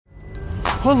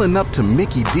Pulling up to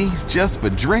Mickey D's just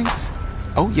for drinks?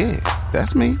 Oh yeah,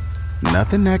 that's me.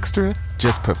 Nothing extra,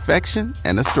 just perfection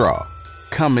and a straw.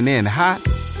 Coming in hot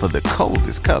for the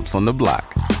coldest cups on the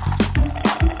block.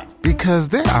 Because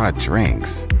there are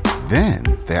drinks. Then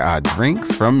there are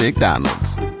drinks from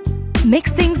McDonald's.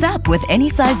 Mix things up with any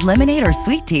size lemonade or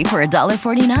sweet tea for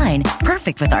 $1.49.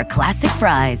 Perfect with our classic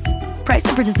fries. Price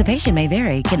and participation may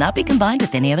vary. Cannot be combined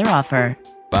with any other offer.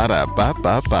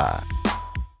 Ba-da-ba-ba-ba.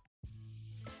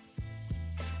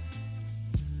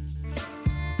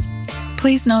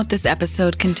 Please note this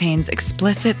episode contains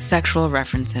explicit sexual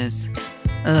references.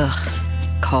 Ugh,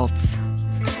 cults.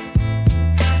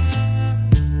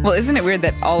 Well, isn't it weird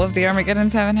that all of the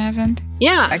Armageddons haven't happened?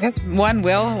 Yeah. I guess one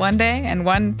will one day, and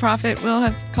one prophet will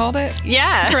have called it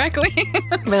correctly.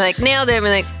 Be like, nailed it. Be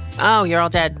like, oh, you're all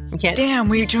dead. You can't. Damn,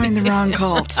 we joined the wrong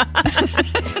cult.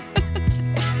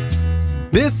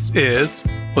 This is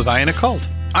Was I in a Cult?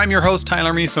 I'm your host,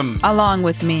 Tyler Measom. Along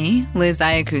with me, Liz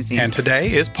Iacuzzi. And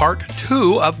today is part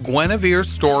 2 of Guinevere's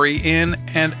story in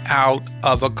and out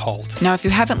of a cult. Now, if you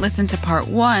haven't listened to part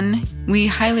 1, we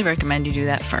highly recommend you do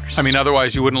that first. I mean,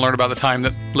 otherwise you wouldn't learn about the time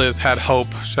that Liz had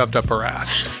hope shoved up her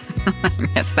ass.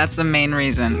 Yes, that's the main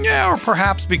reason. Yeah, or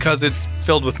perhaps because it's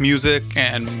filled with music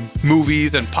and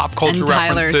movies and pop culture and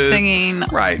Tyler references. Singing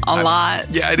a lot.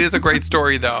 Yeah, it is a great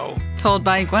story, though. Told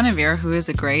by Guinevere, who is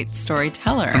a great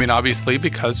storyteller. I mean, obviously,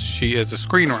 because she is a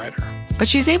screenwriter. But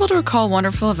she's able to recall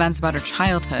wonderful events about her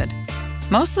childhood.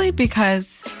 Mostly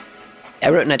because I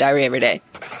wrote in a diary every day.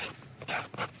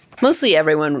 Mostly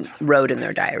everyone wrote in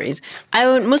their diaries. I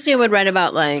would write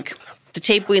about, like, the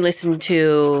tape we listened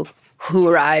to, who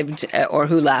arrived or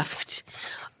who left.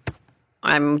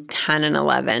 I'm 10 and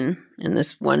 11 in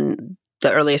this one,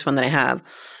 the earliest one that I have.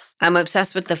 I'm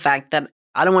obsessed with the fact that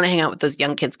I don't want to hang out with those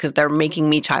young kids because they're making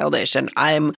me childish and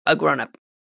I'm a grown-up.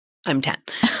 I'm 10.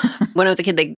 When I was a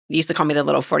kid, they used to call me the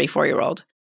little 44-year-old.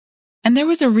 And there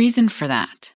was a reason for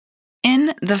that.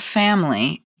 In the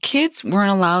family, kids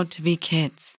weren't allowed to be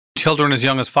kids. Children as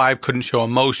young as 5 couldn't show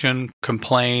emotion,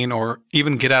 complain, or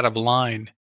even get out of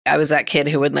line. I was that kid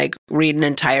who would, like, read an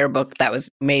entire book that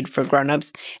was made for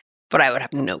grown-ups, but I would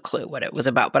have no clue what it was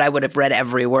about. But I would have read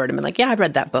every word and been like, yeah, I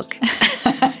read that book.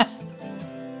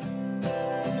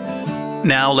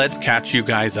 Now let's catch you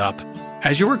guys up.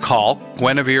 As you recall,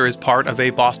 Guinevere is part of a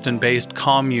Boston-based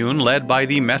commune led by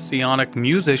the messianic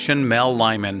musician Mel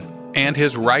Lyman and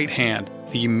his right hand,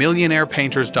 the millionaire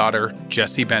painter's daughter,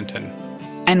 Jessie Benton.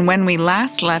 And when we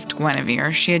last left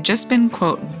Guinevere, she had just been,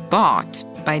 quote, bought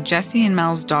by Jessie and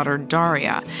Mel's daughter,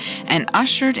 Daria, and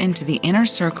ushered into the inner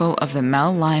circle of the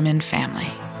Mel Lyman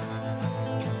family.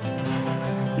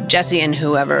 Jessie and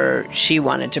whoever she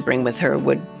wanted to bring with her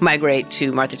would migrate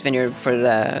to Martha's Vineyard for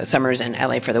the summers and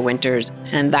LA for the winters.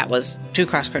 And that was 2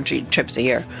 cross-country trips a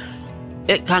year.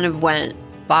 It kind of went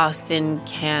Boston,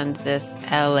 Kansas,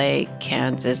 LA,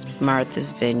 Kansas,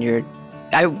 Martha's Vineyard.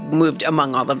 I moved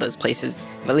among all of those places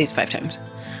at least 5 times.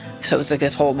 So it was like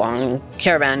this whole long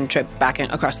caravan trip back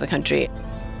across the country.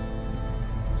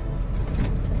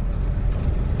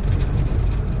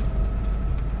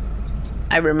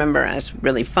 I remember as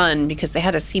really fun because they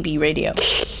had a CB radio.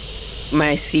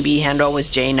 My CB handle was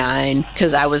J9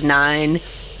 because I was 9.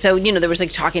 So, there was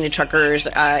like talking to truckers,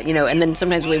 and then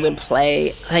sometimes we would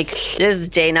play like, this is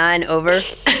J9 over.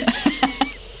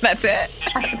 That's it.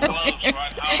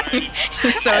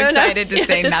 You're so excited to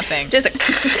say nothing. Just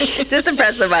to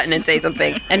press the button and say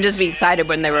something and just be excited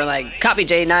when they were like, copy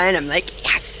J9. I'm like,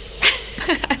 yes.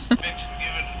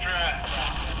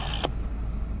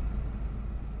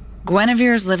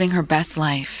 Guinevere is living her best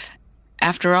life.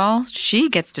 After all, she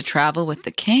gets to travel with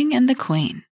the king and the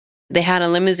queen. They had a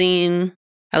limousine,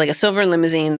 like a silver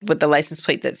limousine with the license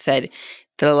plate that said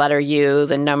the letter U,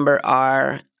 the number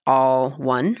R, all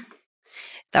 1.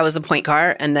 That was the point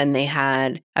car. And then they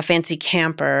had a fancy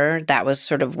camper. That was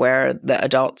sort of where the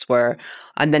adults were.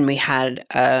 And then we had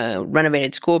a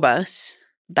renovated school bus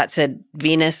that said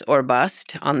Venus or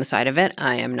Bust on the side of it.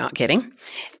 I am not kidding.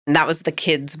 And that was the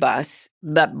kids' bus.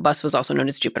 That bus was also known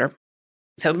as Jupiter.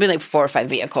 So it would be like 4 or 5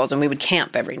 vehicles, and we would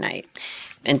camp every night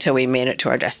until we made it to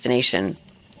our destination.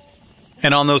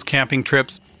 And on those camping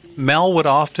trips, Mel would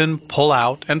often pull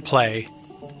out and play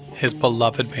his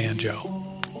beloved banjo.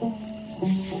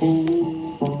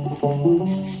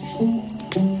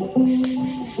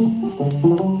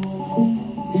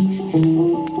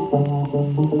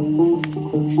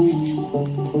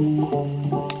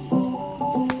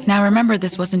 Now remember,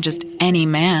 this wasn't just any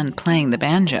man playing the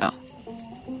banjo.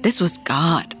 This was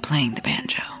God playing the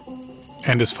banjo.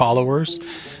 And his followers,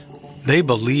 they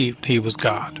believed he was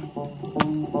God.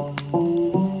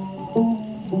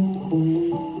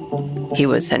 he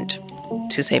was sent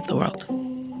to save the world.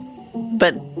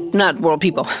 But not world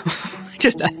people,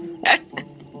 just us.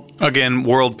 Again,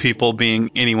 world people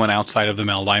being anyone outside of the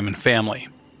Mel Lyman family.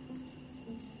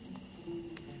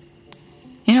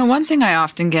 You know, one thing I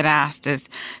often get asked is,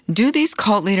 do these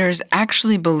cult leaders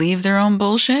actually believe their own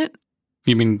bullshit?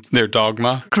 You mean their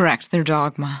dogma? Correct, their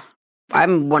dogma.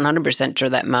 I'm 100% sure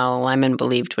that Mel Lyman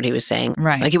believed what he was saying.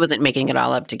 Right. Like, he wasn't making it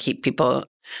all up to keep people.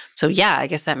 So, yeah, I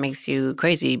guess that makes you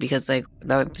crazy because, like,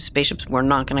 the spaceships were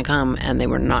not going to come and they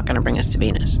were not going to bring us to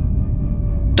Venus.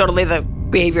 Totally the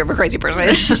behavior of a crazy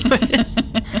person.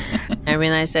 I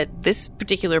realized that this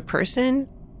particular person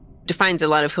defines a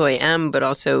lot of who I am, but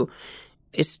also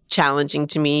is challenging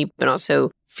to me, but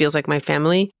also feels like my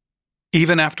family.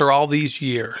 Even after all these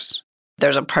years.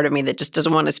 There's a part of me that just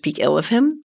doesn't want to speak ill of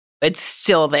him. It's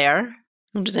still there,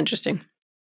 which is interesting.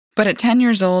 But at 10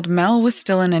 years old, Mel was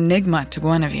still an enigma to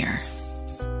Guinevere.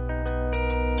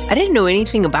 I didn't know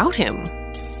anything about him.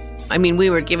 I mean, we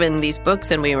were given these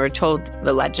books and we were told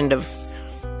the legend of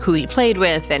who he played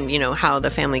with and, you know, how the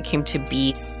family came to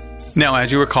be. Now,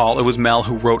 as you recall, it was Mel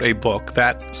who wrote a book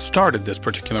that started this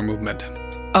particular movement.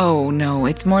 Oh, no,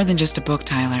 it's more than just a book,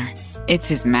 Tyler. It's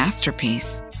his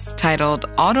masterpiece, titled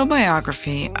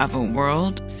Autobiography of a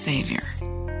World Savior.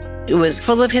 It was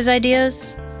full of his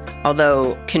ideas,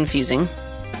 although confusing,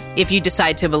 if you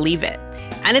decide to believe it.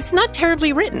 And it's not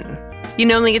terribly written. You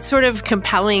know, like, it's sort of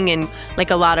compelling and like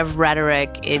a lot of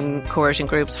rhetoric in coercion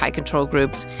groups, high control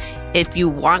groups. If you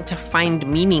want to find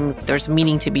meaning, there's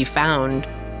meaning to be found.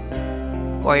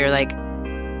 Or you're like,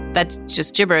 that's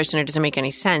just gibberish and it doesn't make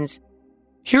any sense.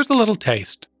 Here's a little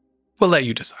taste. We'll let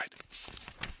you decide.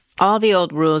 All the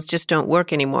old rules just don't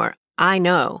work anymore. I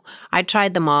know. I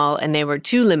tried them all and they were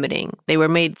too limiting. They were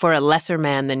made for a lesser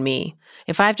man than me.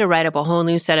 If I have to write up a whole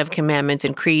new set of commandments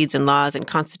and creeds and laws and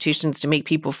constitutions to make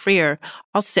people freer,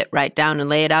 I'll sit right down and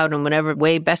lay it out in whatever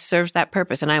way best serves that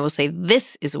purpose. And I will say,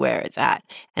 this is where it's at.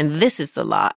 And this is the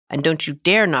law. And don't you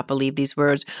dare not believe these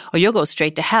words or you'll go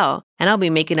straight to hell. And I'll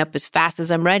be making up as fast as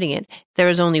I'm writing it. There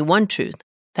is only one truth,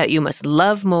 that you must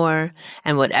love more.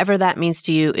 And whatever that means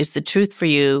to you is the truth for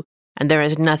you. And there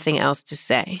is nothing else to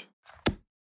say.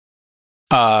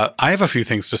 I have a few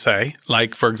things to say.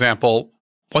 Like, for example,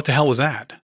 what the hell was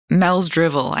that? Mel's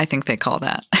drivel, I think they call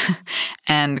that.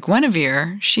 And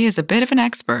Guinevere, she is a bit of an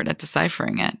expert at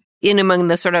deciphering it. In among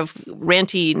the sort of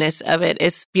rantiness of it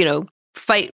is, you know,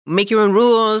 fight, make your own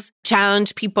rules,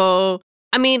 challenge people.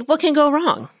 I mean, what can go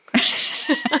wrong?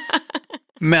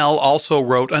 Mel also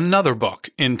wrote another book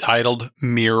entitled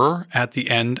Mirror at the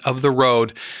End of the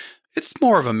Road. It's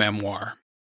more of a memoir.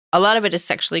 A lot of it is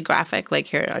sexually graphic. Like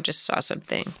here, I just saw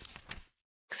something.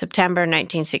 September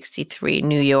 1963,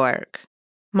 New York.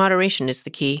 Moderation is the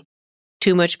key.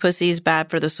 Too much pussy is bad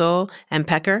for the soul and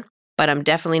pecker, but I'm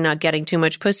definitely not getting too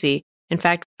much pussy. In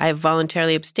fact, I have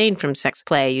voluntarily abstained from sex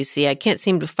play. You see, I can't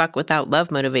seem to fuck without love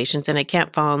motivations, and I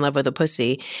can't fall in love with a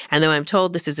pussy. And though I'm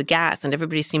told this is a gas and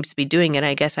everybody seems to be doing it,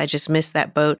 I guess I just missed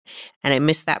that boat and I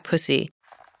missed that pussy.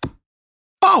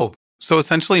 Oh, so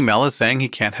essentially Mel is saying he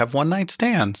can't have one-night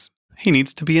stands. He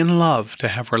needs to be in love to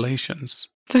have relations.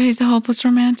 So he's a hopeless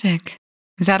romantic.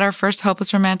 Is that our first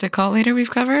hopeless romantic cult leader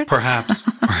we've covered? Perhaps.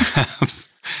 Perhaps.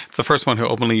 It's the first one who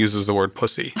openly uses the word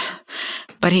pussy.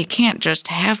 But he can't just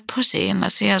have pussy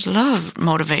unless he has love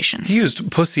motivations. He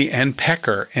used pussy and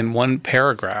pecker in one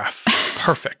paragraph.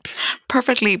 Perfect.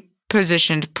 Perfectly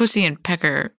positioned pussy and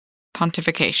pecker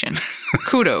pontification.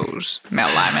 Kudos,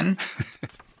 Mel Lyman.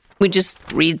 We just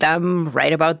read them,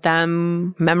 write about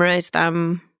them, memorize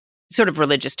them. Sort of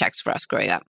religious text for us growing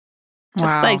up.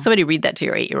 Just like somebody read that to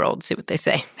your 8-year-old, see what they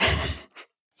say.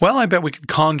 Well, I bet we could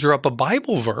conjure up a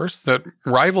Bible verse that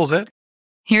rivals it.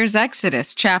 Here's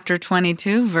Exodus chapter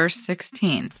 22, verse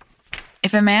 16.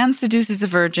 If a man seduces a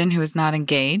virgin who is not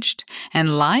engaged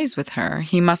and lies with her,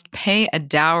 he must pay a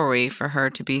dowry for her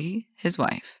to be his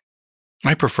wife.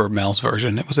 I prefer Mel's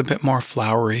version. It was a bit more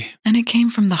flowery. And it came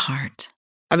from the heart.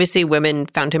 Obviously, women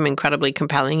found him incredibly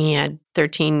compelling. He had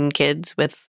 13 kids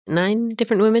with 9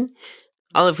 different women,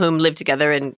 all of whom lived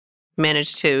together and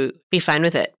managed to be fine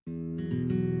with it.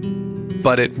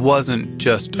 But it wasn't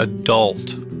just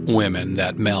adult women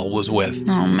that Mel was with.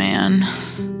 Oh, man.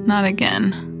 Not again.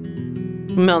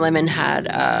 Mel Lyman had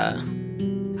a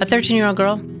 13-year-old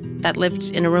girl that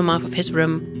lived in a room off of his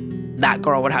room. That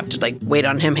girl would have to, like, wait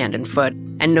on him hand and foot,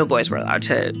 and no boys were allowed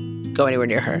to go anywhere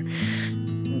near her.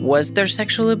 Was there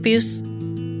sexual abuse?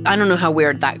 I don't know how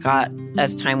weird that got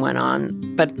as time went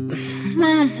on, but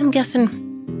I'm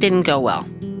guessing didn't go well.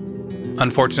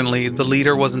 Unfortunately, the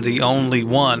leader wasn't the only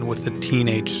one with a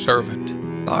teenage servant.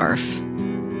 Barf.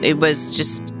 It was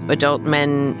just adult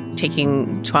men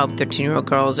taking 12, 13-year-old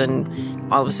girls, and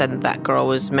all of a sudden that girl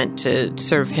was meant to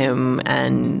serve him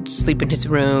and sleep in his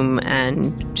room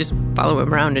and just follow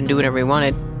him around and do whatever he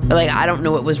wanted. But, like, I don't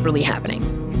know what was really happening.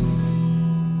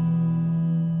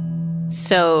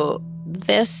 So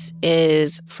this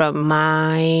is from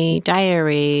my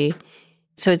diary.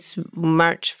 So it's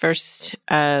March 1st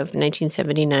of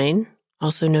 1979,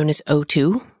 also known as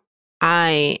 02.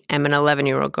 I am an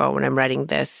 11-year-old girl when I'm writing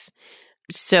this.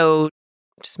 So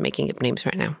just making up names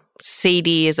right now.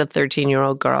 Sadie is a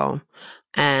 13-year-old girl,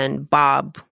 and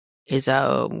Bob is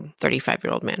a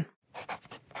 35-year-old man.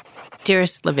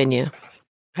 Dearest Lavinia,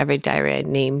 I have a diary I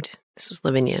named. This was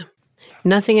Lavinia.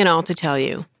 Nothing at all to tell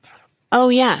you. Oh,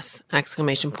 yes,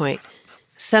 exclamation point.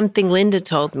 Something Linda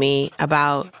told me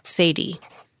about Sadie.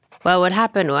 Well, what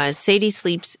happened was Sadie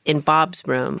sleeps in Bob's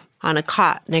room on a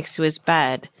cot next to his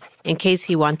bed in case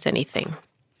he wants anything.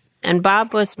 And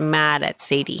Bob was mad at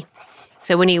Sadie.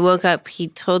 So when he woke up, he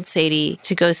told Sadie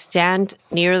to go stand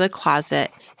near the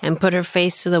closet and put her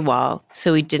face to the wall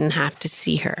so he didn't have to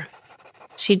see her.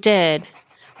 She did,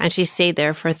 and she stayed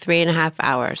there for 3.5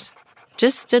 hours.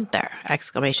 Just stood there,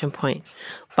 exclamation point.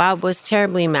 Bob was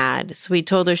terribly mad, so he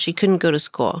told her she couldn't go to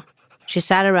school. She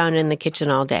sat around in the kitchen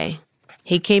all day.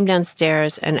 He came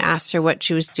downstairs and asked her what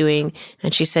she was doing,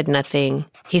 and she said nothing.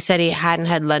 He said he hadn't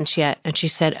had lunch yet, and she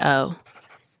said, oh.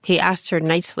 He asked her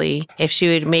nicely if she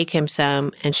would make him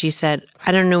some, and she said,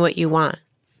 I don't know what you want.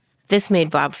 This made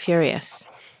Bob furious.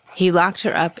 He locked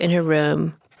her up in her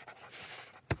room.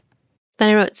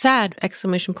 Then I wrote, sad,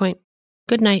 exclamation point.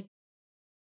 Good night.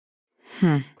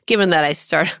 Given that I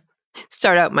start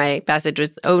out my passage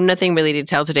with, oh, nothing really to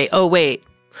tell today. Oh, wait,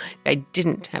 I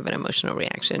didn't have an emotional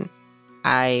reaction.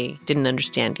 I didn't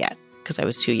understand yet because I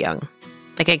was too young.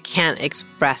 Like, I can't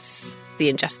express the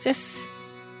injustice.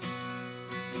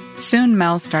 Soon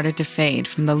Mel started to fade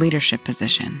from the leadership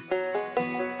position.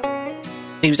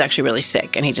 He was actually really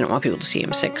sick, and he didn't want people to see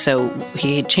him sick. So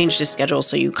he had changed his schedule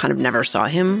so you kind of never saw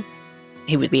him.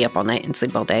 He would be up all night and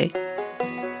sleep all day.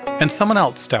 And someone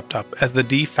else stepped up as the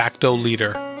de facto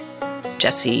leader.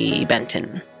 Jessie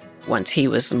Benton. Once he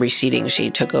was receding,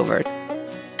 she took over.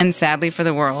 And sadly for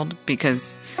the world,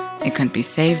 because it couldn't be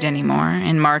saved anymore,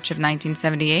 in March of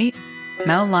 1978,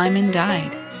 Mel Lyman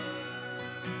died.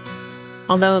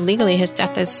 Although legally his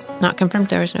death is not confirmed,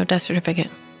 there was no death certificate.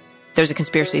 There's a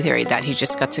conspiracy theory that he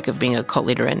just got sick of being a cult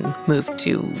leader and moved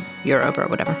to Europe or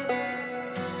whatever.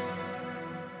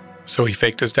 So he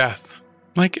faked his death,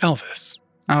 like Elvis.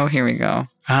 Oh, here we go.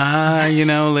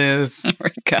 Liz, Here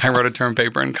we go. I wrote a term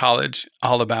paper in college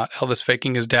all about Elvis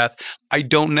faking his death. I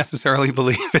don't necessarily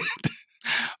believe it,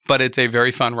 but it's a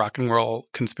very fun rock and roll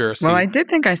conspiracy. Well, I did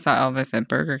think I saw Elvis at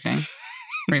Burger King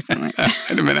recently. I'd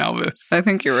have been Elvis. I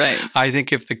think you're right. I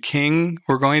think if the king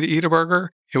were going to eat a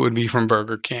burger, it would be from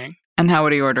Burger King. And how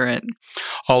would he order it?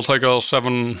 I'll take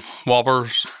 7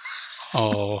 Whoppers.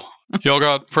 Oh, y'all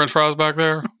got French fries back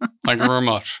there? Thank you very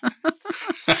much.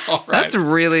 All right. That's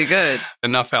really good.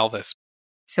 Enough Elvis.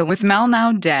 So with Mel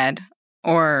now dead,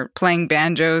 or playing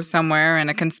banjos somewhere in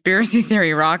a conspiracy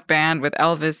theory rock band with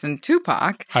Elvis and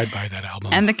Tupac, I'd buy that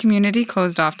album. and the community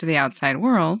closed off to the outside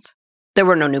world, There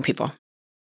were no new people.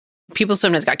 People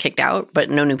sometimes got kicked out, but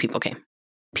no new people came.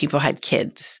 People had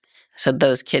kids. So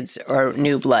those kids are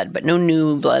new blood, but no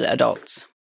new blood adults.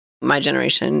 My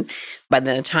generation, by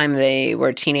the time they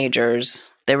were teenagers,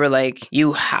 they were like,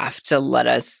 you have to let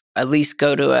us at least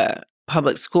go to a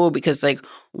public school because, like,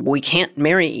 we can't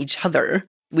marry each other.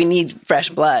 We need fresh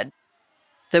blood.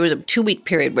 There was a 2-week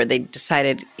period where they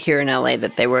decided here in LA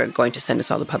that they were going to send us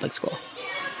all to public school.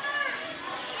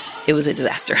 It was a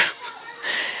disaster.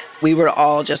 We were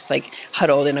all just like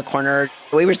huddled in a corner.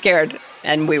 We were scared,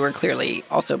 and we were clearly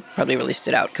also probably really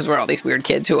stood out because we're all these weird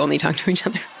kids who only talk to each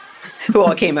other, who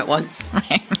all came at once.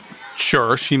 right?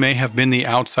 Sure, she may have been the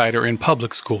outsider in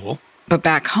public school. But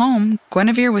back home,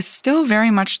 Guinevere was still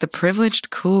very much the privileged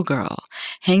cool girl,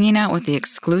 hanging out with the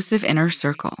exclusive inner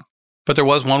circle. But there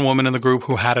was one woman in the group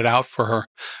who had it out for her,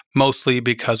 mostly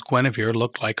because Guinevere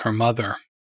looked like her mother.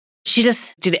 She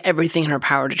just did everything in her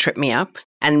power to trip me up.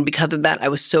 And because of that, I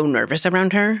was so nervous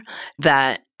around her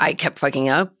that I kept fucking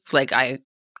up. Like, I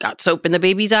got soap in the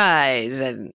baby's eyes.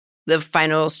 And the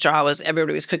final straw was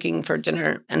everybody was cooking for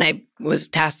dinner. And I was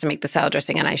tasked to make the salad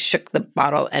dressing. And I shook the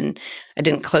bottle and I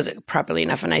didn't close it properly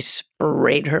enough. And I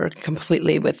sprayed her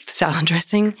completely with salad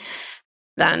dressing.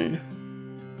 Then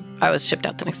I was shipped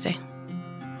out the next day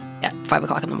at 5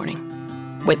 o'clock in the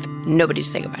morning with nobody to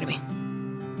say goodbye to me.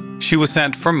 She was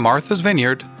sent from Martha's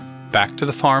Vineyard back to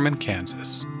the farm in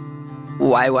Kansas.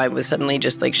 Why I was suddenly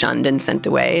just like shunned and sent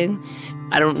away.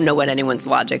 I don't know what anyone's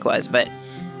logic was, but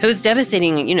It was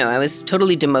devastating. You know, I was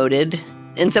totally demoted.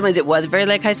 In some ways, it was very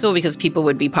like high school because people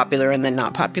would be popular and then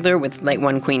not popular with like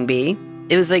one queen bee.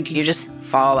 It was like you just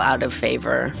fall out of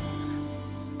favor.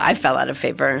 I fell out of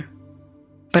favor.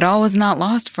 But all was not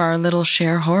lost for our little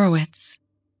Cher Horowitz.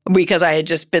 Because I had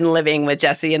just been living with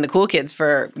Jesse and the cool kids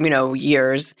for,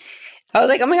 years. I was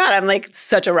like, oh my God, I'm like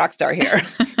such a rock star here.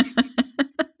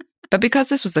 But because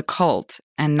this was a cult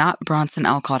and not Bronson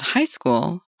Alcott High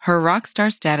School, her rock star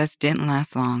status didn't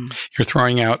last long. You're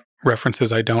throwing out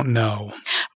references I don't know.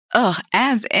 Ugh,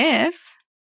 as if.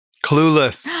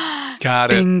 Clueless.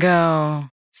 Got it. Bingo.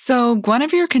 So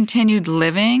Guinevere continued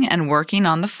living and working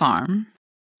on the farm.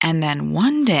 And then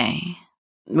one day...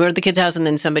 We were at the kids' house and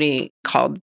then somebody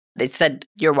called. They said,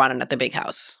 you're wanted at the big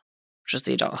house, which is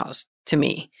the adult house, to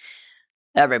me.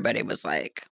 Everybody was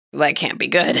like, that can't be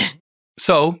good.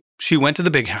 So she went to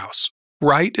the big house,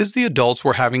 right as the adults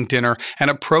were having dinner, and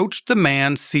approached the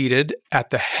man seated at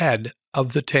the head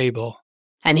of the table.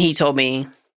 And he told me,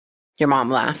 your mom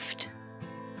left.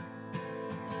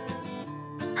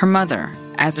 Her mother,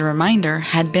 as a reminder,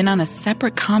 had been on a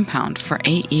separate compound for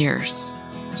 8 years.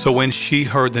 So when she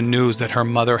heard the news that her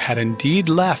mother had indeed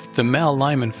left the Mel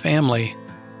Lyman family,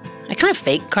 I kind of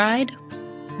fake cried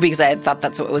because I had thought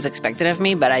that's what was expected of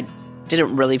me, but I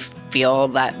didn't really feel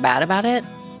that bad about it.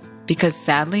 Because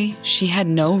sadly, she had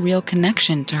no real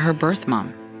connection to her birth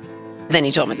mom. Then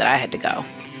he told me that I had to go.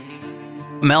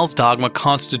 Mel's dogma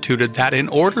constituted that in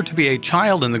order to be a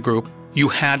child in the group, you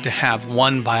had to have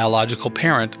one biological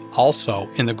parent also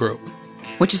in the group.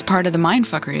 Which is part of the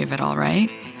mindfuckery of it all, right?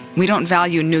 We don't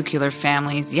value nuclear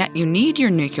families, yet you need your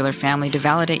nuclear family to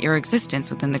validate your existence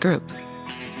within the group.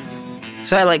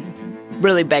 So I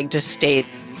really begged to stay.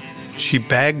 She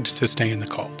begged to stay in the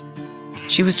cult.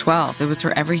 She was 12. It was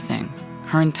her everything.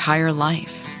 Her entire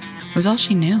life. It was all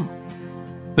she knew.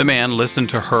 The man listened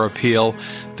to her appeal,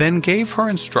 then gave her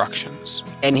instructions.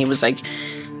 And he was like,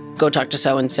 go talk to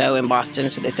so-and-so in Boston.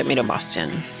 So they sent me to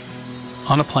Boston.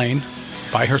 On a plane,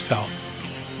 by herself.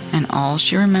 And all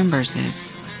she remembers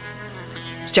is...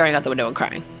 staring out the window and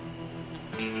crying.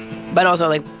 But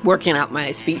also working out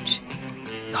my speech,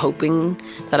 hoping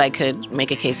that I could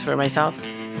make a case for myself.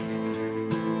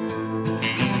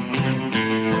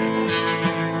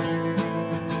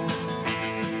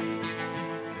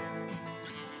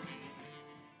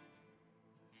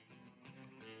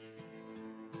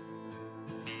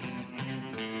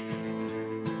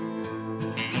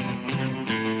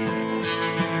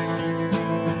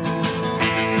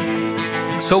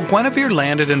 So Guinevere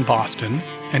landed in Boston,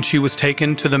 and she was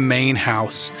taken to the main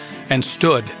house and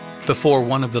stood before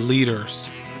one of the leaders.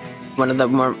 One of the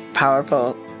more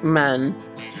powerful men.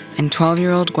 And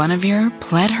 12-year-old Guinevere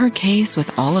pled her case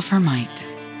with all of her might.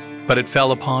 But it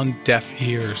fell upon deaf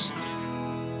ears.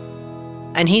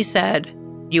 And he said,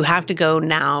 you have to go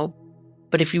now,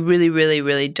 but if you really, really,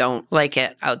 really don't like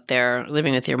it out there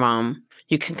living with your mom,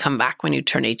 you can come back when you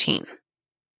turn 18.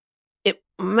 It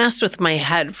messed with my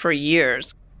head for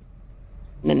years.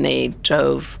 And then they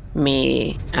drove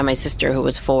me and my sister, who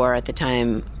was 4 at the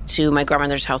time, to my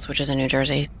grandmother's house, which is in New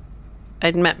Jersey.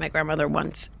 I'd met my grandmother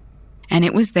once. And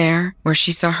it was there where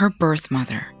she saw her birth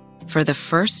mother for the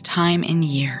first time in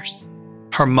years.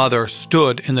 Her mother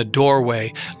stood in the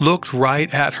doorway, looked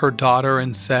right at her daughter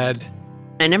and said,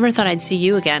 I never thought I'd see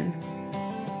you again.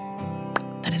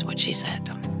 That is what she said.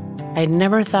 I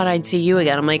never thought I'd see you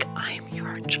again. I'm like, I'm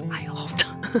your child.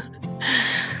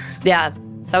 Yeah,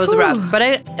 that was rough. But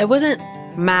I wasn't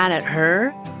mad at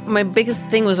her. My biggest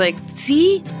thing was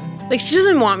see? She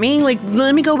doesn't want me.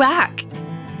 Let me go back.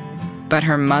 But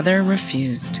her mother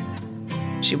refused.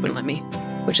 She wouldn't let me,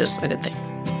 which is a good thing.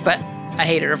 But I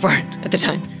hated her for it at the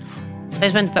time. I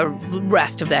spent the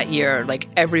rest of that year,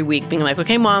 every week, being like,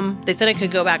 okay, Mom, they said I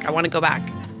could go back. I want to go back.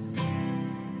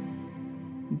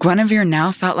 Guinevere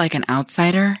now felt like an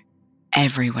outsider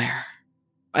everywhere.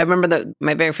 I remember that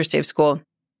my very first day of school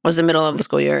was the middle of the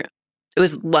school year. It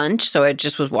was lunch, so I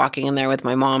just was walking in there with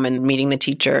my mom and meeting the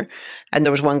teacher. And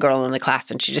there was one girl in the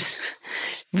class, and she just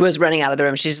was running out of the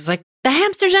room. She's just like, the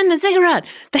hamster's in the cigarette!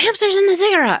 The hamster's in the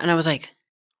cigarette! And I was like,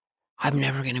 I'm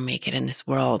never going to make it in this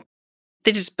world.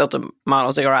 They just built a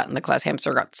model cigarette, and the class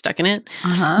hamster got stuck in it.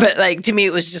 Uh-huh. But to me,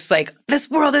 it was just this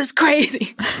world is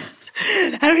crazy.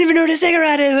 I don't even know what a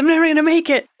cigarette is. I'm never going to make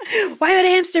it. Why would a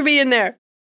hamster be in there?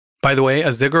 By the way,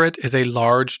 a ziggurat is a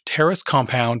large terrace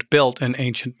compound built in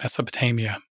ancient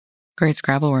Mesopotamia. Great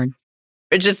Scrabble word.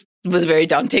 It just was very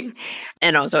daunting.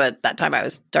 And also at that time, I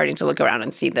was starting to look around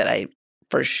and see that I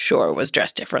for sure was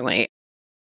dressed differently.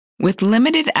 With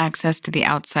limited access to the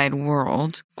outside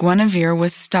world, Guinevere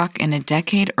was stuck in a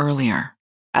decade earlier.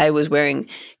 I was wearing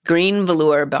green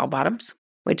velour bell bottoms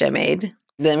which I made.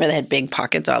 They had big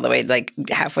pockets all the way, like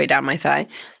halfway down my thigh,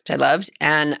 which I loved.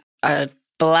 And a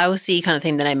blousey kind of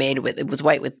thing that I made it was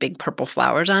white with big purple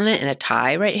flowers on it and a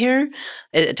tie right here,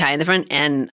 a tie in the front,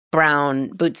 and brown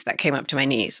boots that came up to my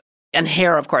knees. And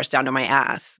hair, of course, down to my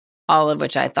ass, all of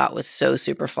which I thought was so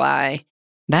super fly.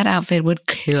 That outfit would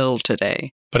kill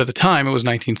today. But at the time, it was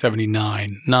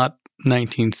 1979, not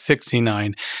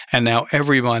 1969. And now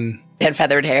everyone Had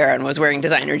feathered hair and was wearing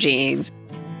designer jeans.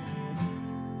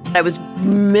 I was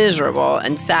miserable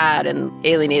and sad and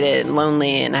alienated and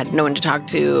lonely and had no one to talk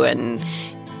to, and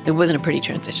it wasn't a pretty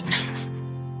transition.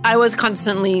 I was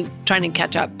constantly trying to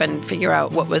catch up and figure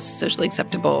out what was socially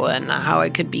acceptable and how I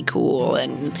could be cool,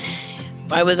 and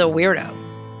I was a weirdo.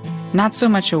 Not so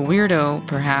much a weirdo,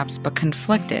 perhaps, but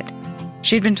conflicted.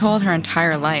 She'd been told her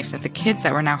entire life that the kids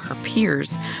that were now her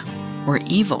peers were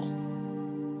evil.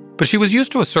 But she was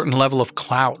used to a certain level of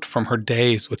clout from her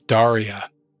days with Daria.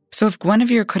 So if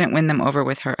Guinevere couldn't win them over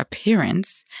with her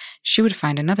appearance, she would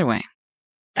find another way.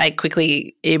 I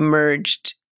quickly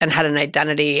emerged and had an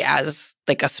identity as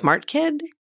like a smart kid.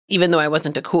 Even though I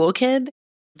wasn't a cool kid,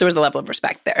 there was a level of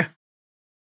respect there.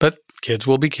 But kids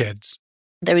will be kids.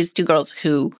 There was 2 girls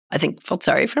who I think felt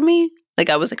sorry for me. Like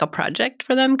I was like a project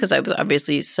for them because I was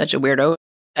obviously such a weirdo.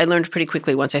 I learned pretty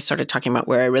quickly once I started talking about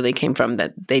where I really came from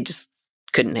that they just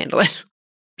couldn't handle it.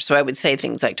 So I would say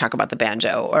things like talk about the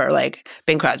banjo or like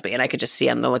Bing Crosby, and I could just see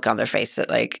on the look on their face that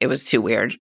like it was too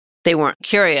weird. They weren't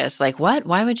curious, like, what?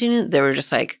 Why would you know? They were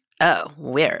just like, oh,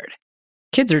 weird.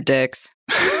 Kids are dicks.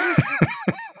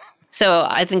 So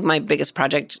I think my biggest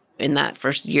project in that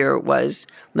first year was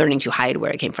learning to hide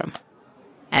where I came from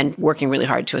and working really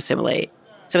hard to assimilate.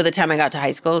 So by the time I got to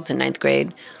high school, to 9th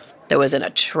grade, there wasn't a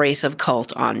trace of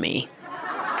cult on me.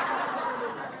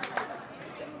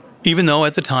 Even though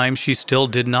at the time she still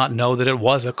did not know that it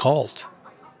was a cult.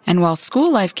 And while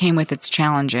school life came with its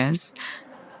challenges,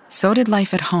 so did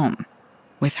life at home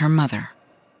with her mother.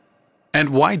 And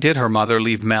why did her mother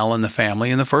leave Mel in the family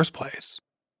in the first place?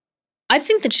 I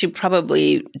think that she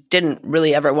probably didn't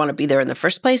really ever want to be there in the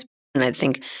first place. And I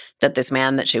think that this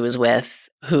man that she was with,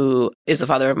 who is the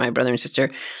father of my brother and sister,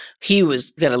 he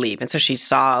was going to leave. And so she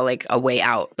saw like a way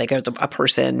out, like a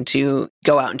person to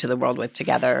go out into the world with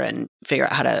together and figure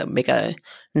out how to make a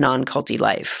non-culty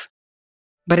life.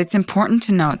 But it's important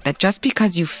to note that just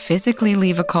because you physically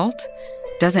leave a cult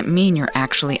doesn't mean you're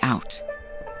actually out.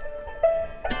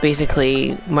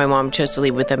 Basically, my mom chose to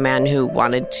leave with a man who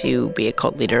wanted to be a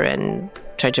cult leader and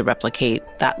tried to replicate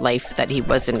that life that he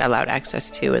wasn't allowed access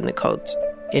to in the cult,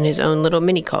 in his own little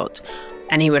mini cult.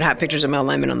 And he would have pictures of Mel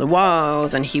Lyman on the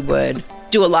walls, and he would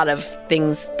do a lot of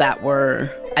things that were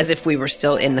as if we were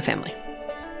still in the family.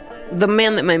 The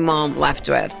man that my mom left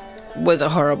with was a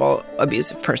horrible,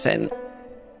 abusive person.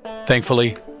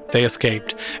 Thankfully, they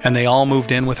escaped, and they all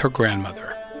moved in with her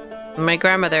grandmother. My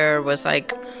grandmother was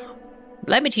like,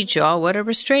 let me teach you all what a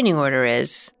restraining order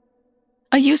is.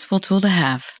 A useful tool to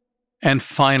have. And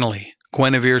finally,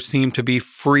 Guinevere seemed to be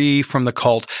free from the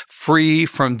cult, free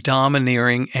from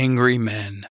domineering, angry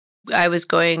men. I was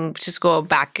going to school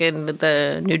back in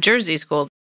the New Jersey school.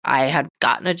 I had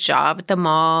gotten a job at the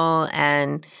mall,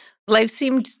 and life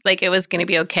seemed like it was going to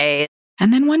be okay.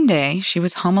 And then one day, she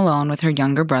was home alone with her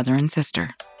younger brother and sister.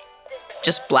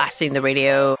 Just blasting the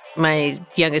radio. My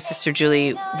youngest sister,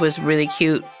 Julie, was really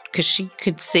cute because she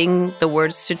could sing the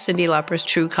words to Cyndi Lauper's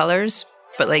True Colors,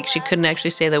 but like she couldn't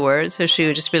actually say the words, so she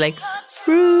would just be like,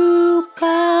 True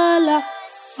Color,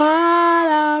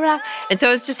 and so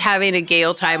I was just having a gay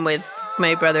old time with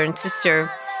my brother and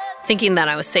sister, thinking that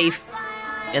I was safe,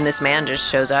 and this man just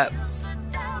shows up.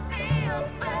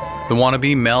 The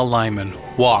wannabe Mel Lyman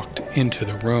walked into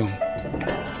the room.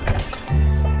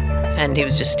 And he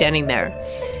was just standing there.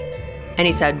 And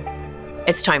he said,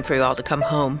 it's time for you all to come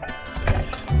home.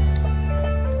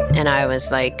 And I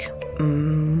was like,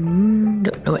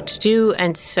 don't know what to do.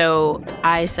 And so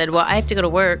I said, well, I have to go to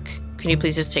work. Can you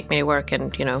please just take me to work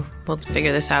and, we'll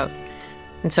figure this out.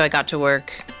 And so I got to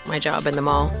work, my job in the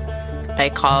mall. I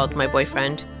called my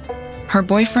boyfriend. Her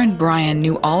boyfriend, Brian,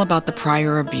 knew all about the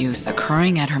prior abuse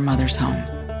occurring at her mother's home.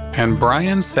 And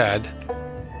Brian said,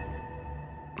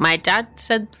 my dad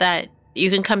said that you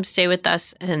can come stay with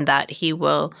us and that he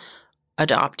will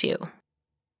adopt you.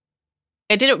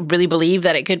 I didn't really believe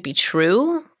that it could be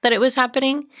true that it was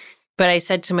happening, but I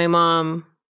said to my mom,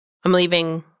 I'm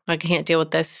leaving. I can't deal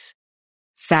with this.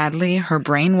 Sadly, her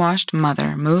brainwashed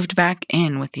mother moved back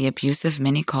in with the abusive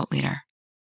mini cult leader.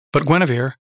 But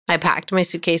Guinevere. I packed my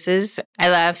suitcases. I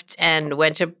left and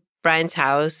went to Brian's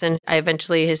house, and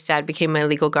his dad became my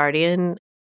legal guardian.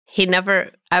 He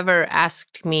never, ever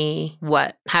asked me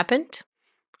what happened.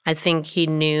 I think he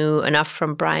knew enough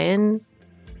from Brian.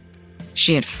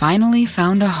 She had finally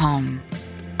found a home,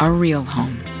 a real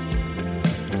home.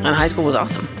 And high school was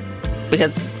awesome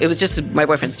because it was just my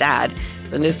boyfriend's dad.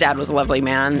 And his dad was a lovely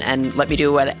man and let me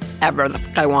do whatever the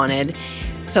fuck I wanted.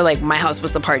 So, like, my house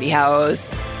was the party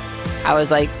house. I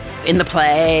was, like, in the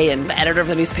play and the editor of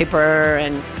the newspaper.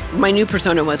 And my new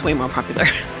persona was way more popular.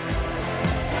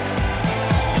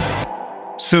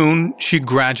 Soon, she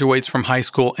graduates from high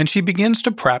school and she begins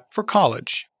to prep for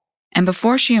college. And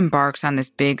before she embarks on this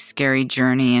big, scary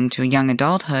journey into young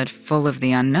adulthood full of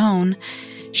the unknown,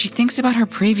 she thinks about her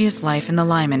previous life in the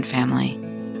Lyman family.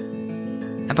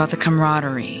 About the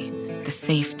camaraderie, the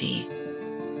safety.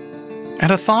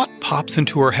 And a thought pops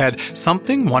into her head,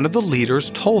 something one of the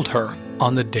leaders told her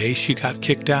on the day she got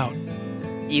kicked out.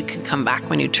 You can come back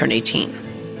when you turn 18.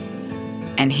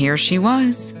 And here she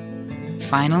was,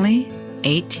 finally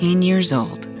 18 years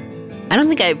old. I don't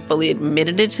think I fully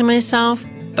admitted it to myself,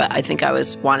 but I think I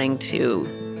was wanting to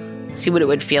see what it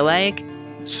would feel like.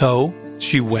 So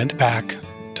she went back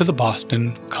to the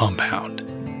Boston compound.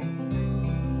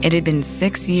 It had been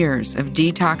 6 years of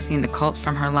detoxing the cult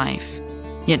from her life.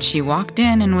 Yet she walked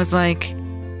in and was like,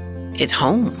 it's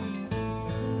home.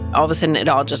 All of a sudden, it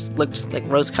all just looked like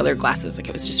rose-colored glasses. Like,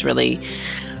 it was just really,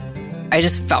 I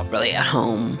just felt really at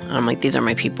home. And I'm like, these are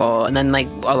my people. And then, like,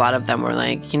 a lot of them were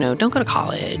like, don't go to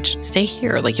college. Stay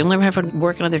here. Like, you'll never have to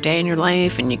work another day in your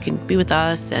life, and you can be with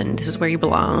us, and this is where you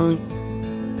belong.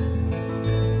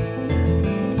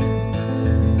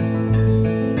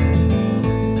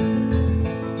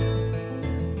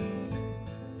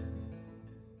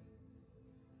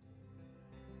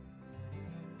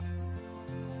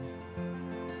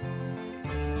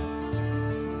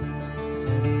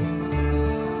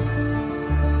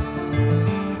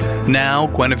 Now,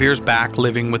 Guinevere's back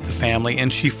living with the family,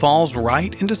 and she falls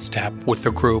right into step with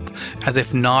the group, as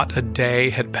if not a day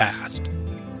had passed.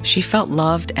 She felt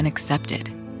loved and accepted.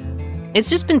 It's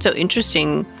just been so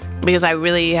interesting because I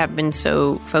really have been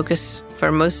so focused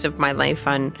for most of my life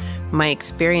on my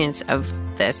experience of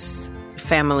this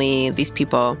family, these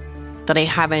people, that I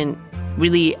haven't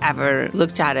really ever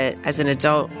looked at it as an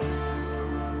adult.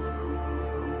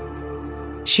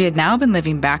 She had now been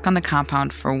living back on the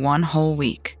compound for one whole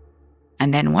week.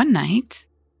 And then one night,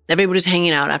 everybody was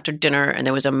hanging out after dinner, and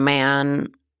there was a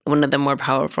man, one of the more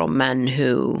powerful men,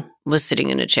 who was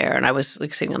sitting in a chair, and I was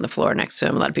like sitting on the floor next to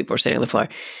him. A lot of people were sitting on the floor,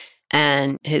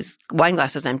 and his wine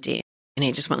glass was empty, and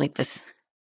he just went like this,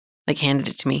 like handed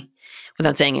it to me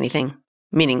without saying anything,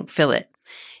 meaning fill it.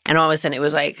 And all of a sudden, it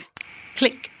was like,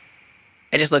 click.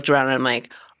 I just looked around, and I'm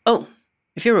like, oh,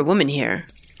 if you're a woman here,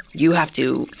 you have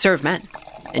to serve men,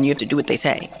 and you have to do what they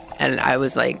say. And I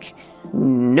was like,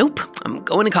 nope, I'm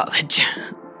going to college.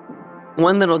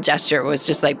 One little gesture was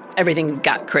just like everything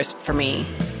got crisp for me.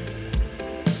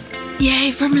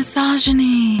 Yay for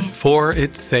misogyny. For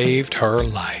it saved her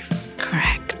life.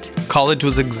 Correct. College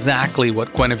was exactly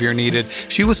what Guinevere needed.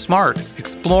 She was smart,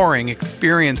 exploring,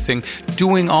 experiencing,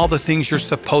 doing all the things you're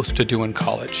supposed to do in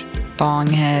college. Bong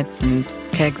hits and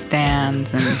keg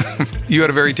stands and... You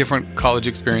had a very different college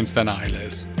experience than I,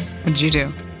 Liz. What'd you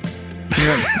do?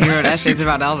 You wrote essays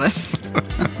about Elvis.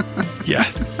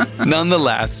 Yes.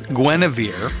 Nonetheless,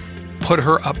 Guinevere put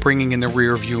her upbringing in the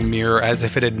rearview mirror as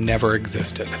if it had never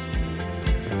existed.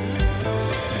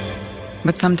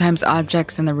 But sometimes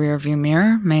objects in the rearview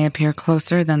mirror may appear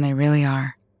closer than they really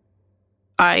are.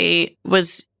 I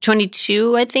was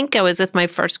 22, I think. I was with my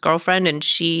first girlfriend, and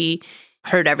she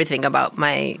heard everything about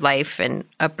my life and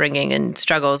upbringing and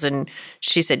struggles. And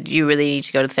she said, you really need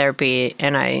to go to therapy.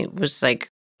 And I was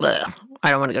like, ugh, I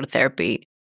don't want to go to therapy.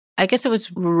 I guess I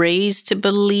was raised to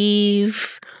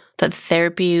believe that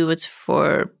therapy was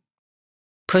for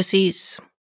pussies.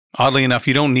 Oddly enough,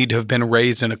 you don't need to have been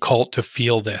raised in a cult to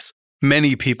feel this.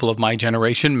 Many people of my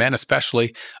generation, men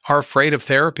especially, are afraid of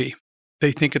therapy.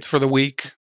 They think it's for the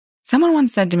weak. Someone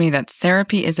once said to me that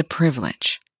therapy is a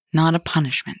privilege, not a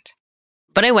punishment.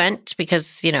 But I went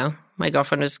because, my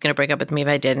girlfriend was going to break up with me if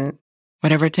I didn't.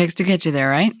 Whatever it takes to get you there,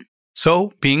 right?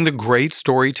 So, being the great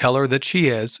storyteller that she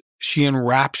is, she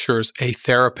enraptures a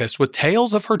therapist with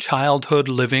tales of her childhood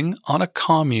living on a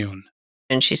commune.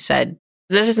 And she said,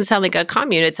 that doesn't sound like a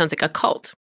commune, it sounds like a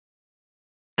cult.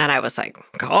 And I was like,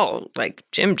 cult? Like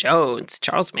Jim Jones,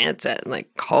 Charles Manson, like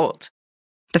cult.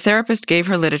 The therapist gave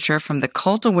her literature from the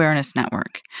Cult Awareness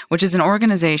Network, which is an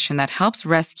organization that helps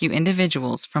rescue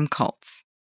individuals from cults.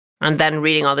 And then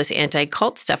reading all this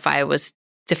anti-cult stuff, I was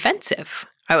defensive.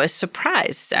 I was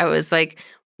surprised. I was like,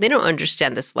 they don't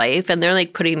understand this life. And they're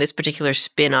like putting this particular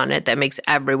spin on it that makes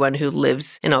everyone who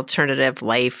lives an alternative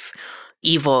life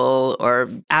evil or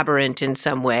aberrant in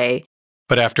some way.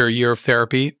 But after a year of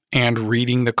therapy and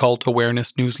reading the cult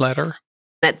awareness newsletter?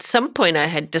 At some point, I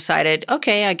had decided,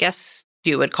 okay, I guess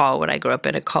you would call what I grew up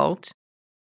in a cult.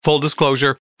 Full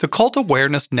disclosure, the Cult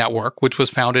Awareness Network, which was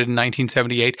founded in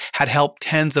 1978, had helped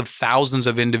tens of thousands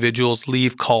of individuals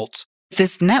leave cults.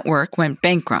 This network went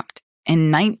bankrupt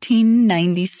in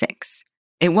 1996.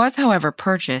 It was, however,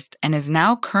 purchased and is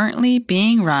now currently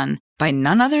being run by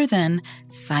none other than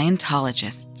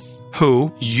Scientologists,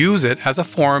 who use it as a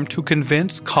forum to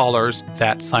convince callers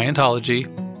that Scientology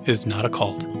is not a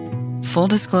cult. Full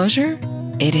disclosure,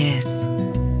 it is.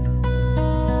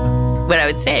 When I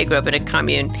would say I grew up in a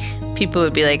commune, people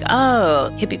would be like,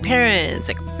 oh, hippie parents,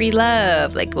 like free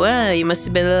love, like, whoa, you must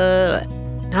have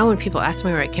been... Now when people ask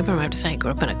me where I came from, I have to say I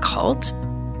grew up in a cult.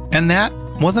 And that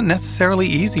wasn't necessarily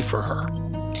easy for her.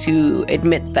 To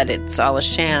admit that it's all a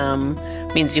sham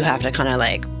means you have to kind of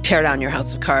like tear down your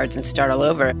house of cards and start all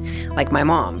over, like my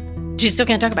mom. She still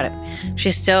can't talk about it.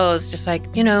 She still is just like,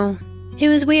 it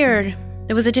was weird.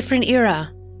 It was a different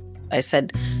era. I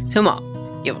said, so Mom,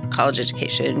 you have a college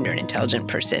education, you're an intelligent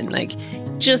person, like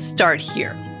just start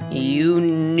here. You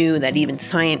knew that even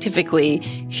scientifically,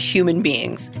 human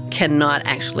beings cannot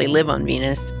actually live on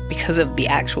Venus because of the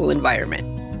actual environment.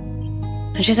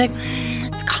 And she's like,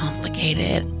 it's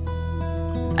complicated.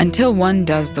 Until one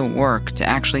does the work to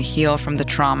actually heal from the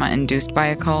trauma induced by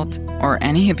a cult, or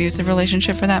any abusive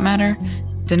relationship for that matter,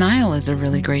 denial is a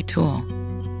really great tool.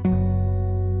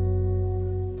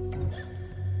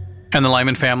 And the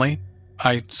Lyman family?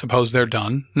 I suppose they're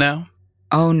done now?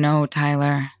 Oh no,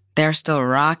 Tyler. They're still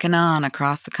rocking on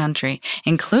across the country,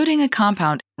 including a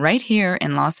compound right here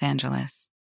in Los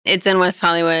Angeles. It's in West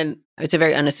Hollywood. It's a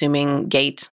very unassuming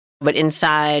gate. But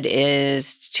inside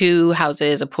is 2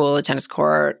 houses, a pool, a tennis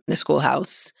court, the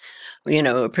schoolhouse,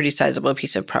 a pretty sizable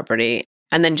piece of property.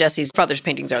 And then Jesse's brother's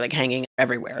paintings are like hanging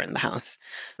everywhere in the house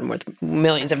and worth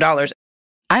millions of dollars.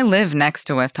 I live next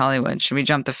to West Hollywood. Should we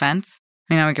jump the fence?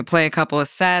 We could play a couple of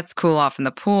sets, cool off in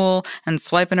the pool, and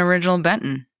swipe an original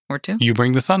Benton or 2. You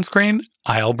bring the sunscreen,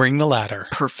 I'll bring the ladder.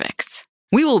 Perfect.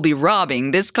 We will be robbing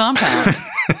this compound.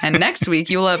 And next week,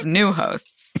 you'll have new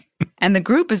hosts. And the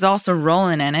group is also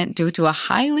rolling in it due to a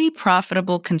highly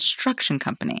profitable construction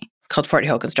company called Fort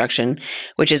Hill Construction,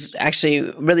 which is actually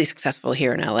really successful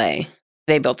here in LA.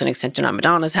 They built an extension on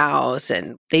Madonna's house,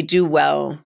 and they do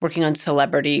well working on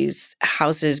celebrities'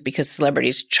 houses because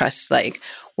celebrities trust, like,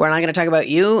 we're not going to talk about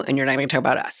you and you're not going to talk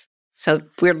about us. So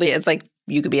weirdly, it's like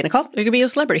you could be in a cult, or you could be a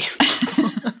celebrity.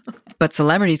 But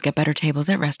celebrities get better tables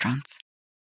at restaurants.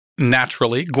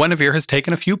 Naturally, Guinevere has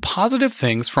taken a few positive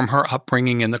things from her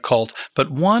upbringing in the cult, but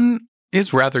one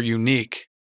is rather unique.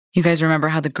 You guys remember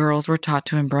how the girls were taught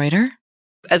to embroider?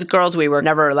 As girls, we were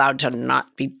never allowed to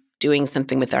not be doing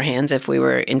something with our hands if we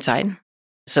were inside.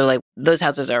 So, like, those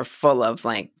houses are full of,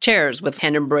 like, chairs with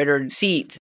hand-embroidered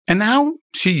seats. And now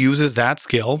she uses that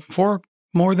skill for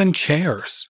more than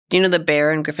chairs. You know the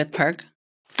bear in Griffith Park?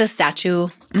 The statue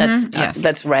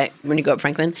that's right when you go up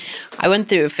Franklin. I went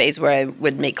through a phase where I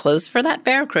would make clothes for that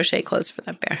bear, crochet clothes for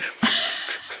that bear.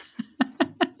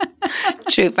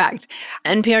 True fact.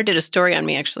 NPR did a story on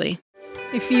me, actually.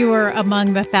 If you were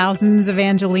among the thousands of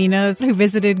Angelinos who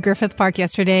visited Griffith Park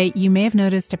yesterday, you may have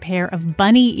noticed a pair of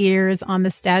bunny ears on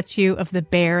the statue of the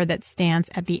bear that stands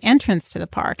at the entrance to the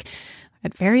park.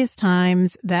 At various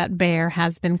times, that bear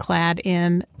has been clad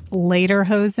in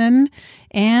lederhosen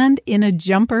and in a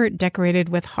jumper decorated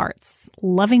with hearts,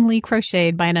 lovingly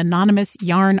crocheted by an anonymous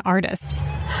yarn artist.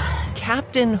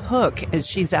 Captain Hook, as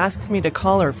she's asked me to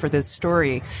call her for this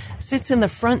story, sits in the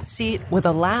front seat with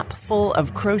a lap full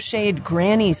of crocheted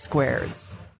granny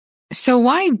squares. So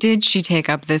why did she take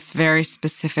up this very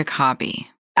specific hobby?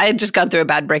 I had just gone through a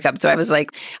bad breakup, so I was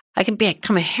like, I could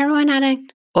become a heroin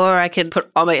addict, or I could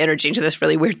put all my energy into this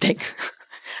really weird thing.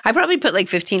 I probably put like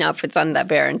 15 outfits on that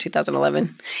bear in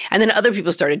 2011. And then other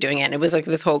people started doing it, and it was like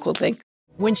this whole cool thing.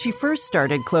 When she first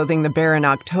started clothing the bear in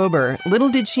October, little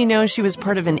did she know she was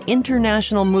part of an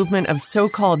international movement of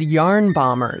so-called yarn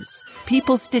bombers.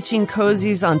 People stitching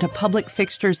cozies onto public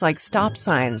fixtures like stop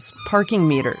signs, parking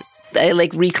meters. I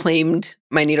like reclaimed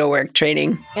my needlework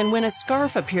training. And when a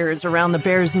scarf appears around the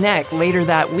bear's neck later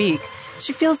that week,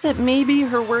 she feels that maybe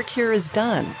her work here is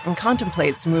done and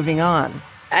contemplates moving on.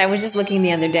 I was just looking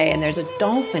the other day, and there's a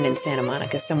dolphin in Santa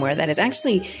Monica somewhere that is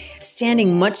actually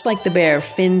standing much like the bear,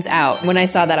 fins out. When I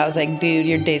saw that, I was like, dude,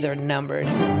 your days are numbered.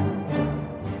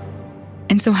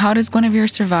 And so how does Guinevere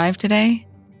survive today?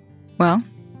 Well,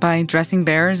 by dressing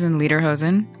bears in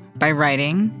lederhosen, by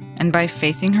writing, and by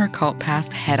facing her cult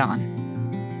past head-on.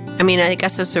 I mean, I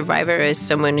guess a survivor is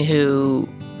someone who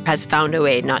has found a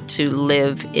way not to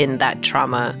live in that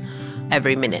trauma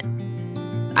every minute.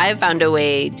 I've found a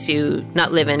way to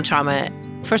not live in trauma,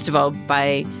 first of all,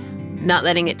 by not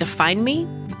letting it define me,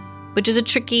 which is a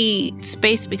tricky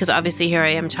space because obviously here I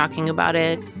am talking about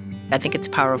it. I think it's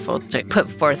powerful to put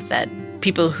forth that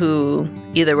people who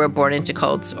either were born into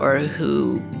cults or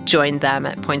who joined them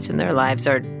at points in their lives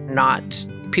are not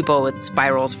people with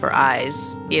spirals for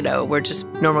eyes. You know, we're just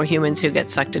normal humans who get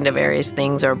sucked into various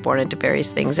things or born into various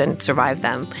things and survive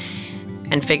them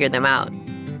and figure them out.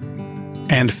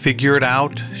 And figure it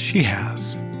out she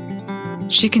has.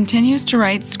 She continues to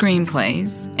write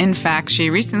screenplays. In fact, she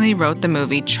recently wrote the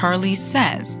movie Charlie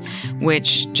Says,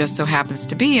 which just so happens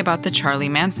to be about the Charlie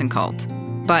Manson cult,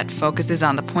 but focuses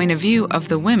on the point of view of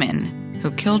the women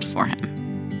who killed for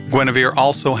him. Guinevere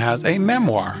also has a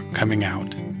memoir coming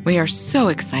out. We are so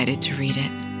excited to read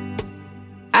it.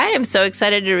 I am so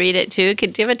excited to read it too. Do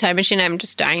you have a time machine? I'm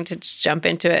just dying to just jump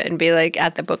into it and be like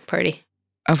at the book party.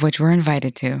 Of which we're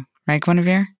invited to, right,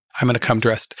 Guinevere? I'm going to come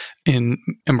dressed in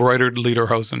embroidered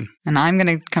lederhosen. And I'm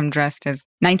going to come dressed as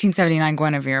 1979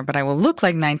 Guinevere, but I will look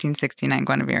like 1969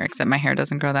 Guinevere, except my hair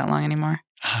doesn't grow that long anymore.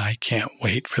 I can't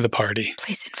wait for the party.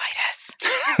 Please invite us.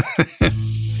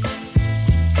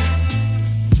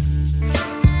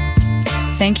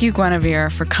 Thank you, Guinevere,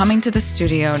 for coming to the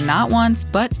studio not once,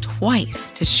 but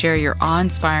twice to share your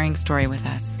awe-inspiring story with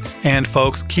us. And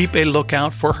folks, keep a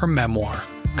lookout for her memoir,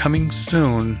 coming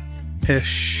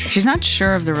soon-ish. She's not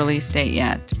sure of the release date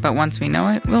yet, but once we know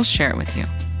it, we'll share it with you.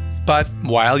 But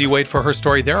while you wait for her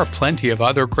story, there are plenty of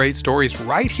other great stories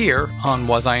right here on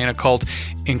Was I in a Cult,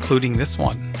 including this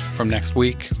one from next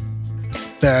week.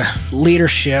 The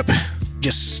leadership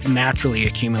just naturally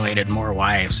accumulated more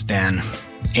wives than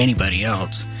anybody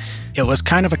else. It was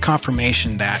kind of a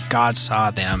confirmation that God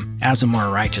saw them as a more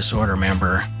righteous order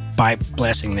member by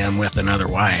blessing them with another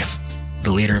wife. The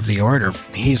leader of the order,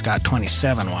 he's got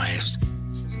 27 wives.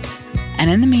 And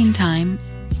in the meantime,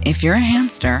 if you're a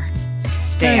hamster,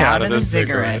 stay out of the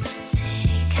cigarette.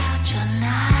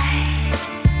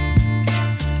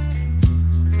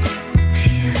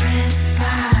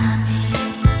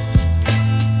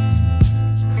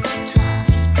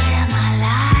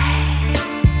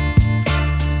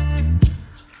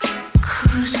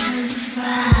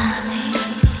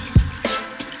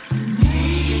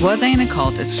 Was I in a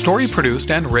Cult is story produced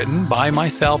and written by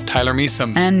myself, Tyler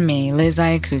Measom. And me, Liz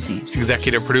Iacuzzi.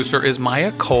 Executive producer is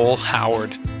Maya Cole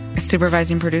Howard.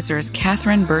 Supervising producer is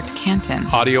Catherine Burt Canton.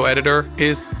 Audio editor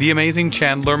is the amazing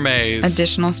Chandler Mays.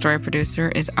 Additional story producer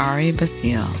is Ari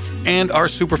Basile. And our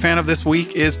superfan of this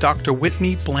week is Dr.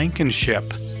 Whitney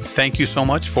Blankenship. Thank you so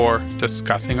much for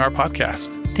discussing our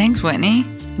podcast. Thanks, Whitney.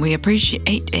 We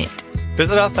appreciate it.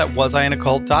 Visit us at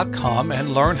wasinaccult.com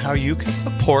and learn how you can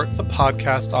support the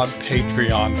podcast on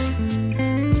Patreon.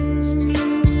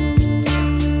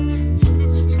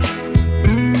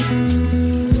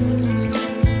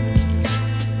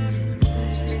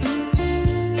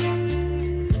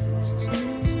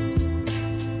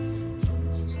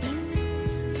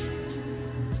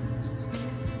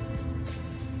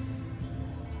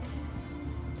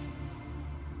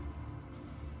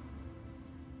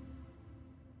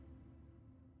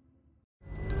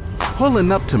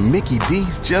 Pulling up to Mickey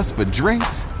D's just for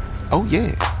drinks? Oh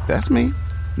yeah, that's me.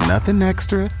 Nothing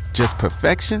extra, just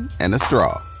perfection and a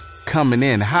straw. Coming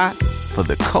in hot for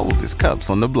the coldest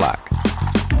cups on the block.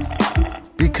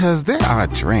 Because there are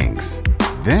drinks.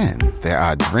 Then there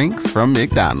are drinks from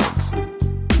McDonald's.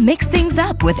 Mix things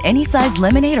up with any size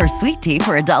lemonade or sweet tea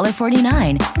for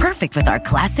 $1.49. Perfect with our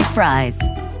classic fries.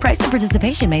 Price and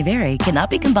participation may vary. Cannot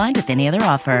be combined with any other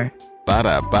offer.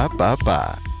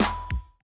 Ba-da-ba-ba-ba.